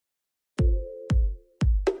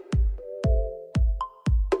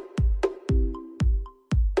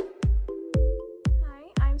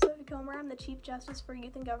I'm the Chief Justice for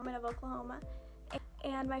Youth and Government of Oklahoma.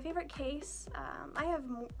 And my favorite case,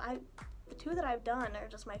 the two that I've done are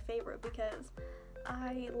just my favorite because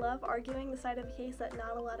I love arguing the side of the case that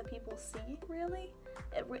not a lot of people see, really.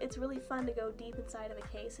 It's really fun to go deep inside of a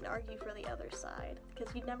case and argue for the other side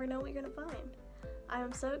because you never know what you're going to find. I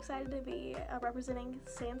am so excited to be representing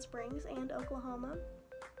Sand Springs and Oklahoma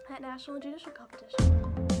at National Judicial Competition.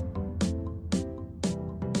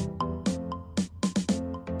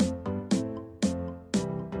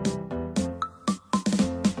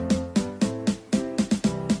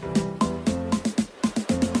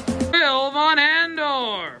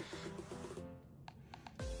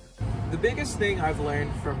 The biggest thing I've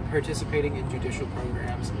learned from participating in judicial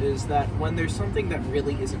programs is that when there's something that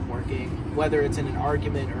really isn't working, whether it's in an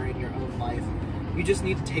argument or in your own life, you just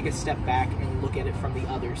need to take a step back and look at it from the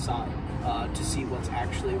other side to see what's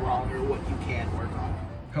actually wrong or what you can work on.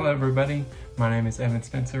 Hello everybody, my name is Evan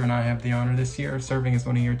Spencer and I have the honor this year of serving as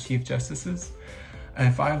one of your Chief Justices.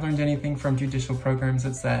 If I've learned anything from judicial programs,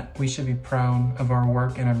 it's that we should be proud of our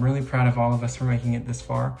work, and I'm really proud of all of us for making it this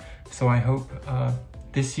far. So I hope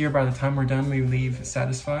this year, by the time we're done, we leave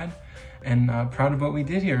satisfied and proud of what we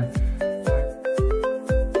did here.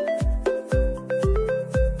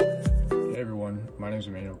 Hey everyone, my name is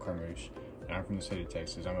Emmanuel Carmouche, and I'm from the state of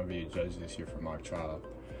Texas. I'm going to be a judge this year for mock trial.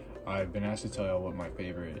 I've been asked to tell y'all what my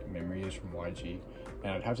favorite memory is from YG,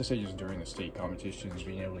 and I'd have to say just during the state competitions,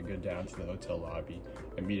 being able to go down to the hotel lobby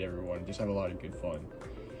and meet everyone and just have a lot of good fun.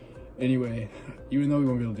 Anyway, even though we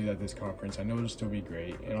won't be able to do that this conference, I know it'll still be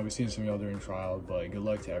great, and I'll be seeing some of y'all during trial, but good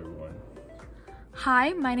luck to everyone.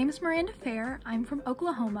 Hi, my name is Miranda Fair. I'm from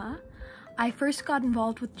Oklahoma. I first got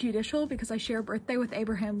involved with judicial because I share a birthday with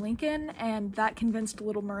Abraham Lincoln, and that convinced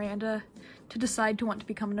little Miranda to decide to want to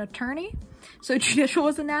become an attorney. So judicial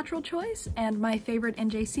was a natural choice, and my favorite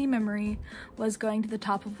NJC memory was going to the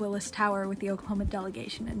top of Willis Tower with the Oklahoma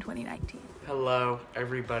delegation in 2019. Hello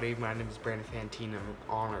everybody, my name is Brandon Fantine. I'm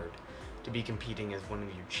honored to be competing as one of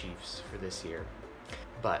your chiefs for this year.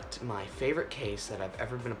 But my favorite case that I've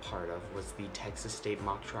ever been a part of was the Texas State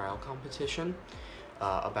Mock Trial Competition.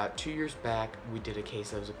 About 2 years back, we did a case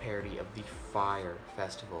that was a parody of the Fire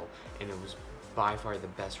Festival, and it was by far the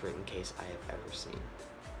best written case I have ever seen.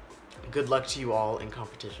 Good luck to you all in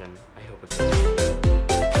competition. I hope it's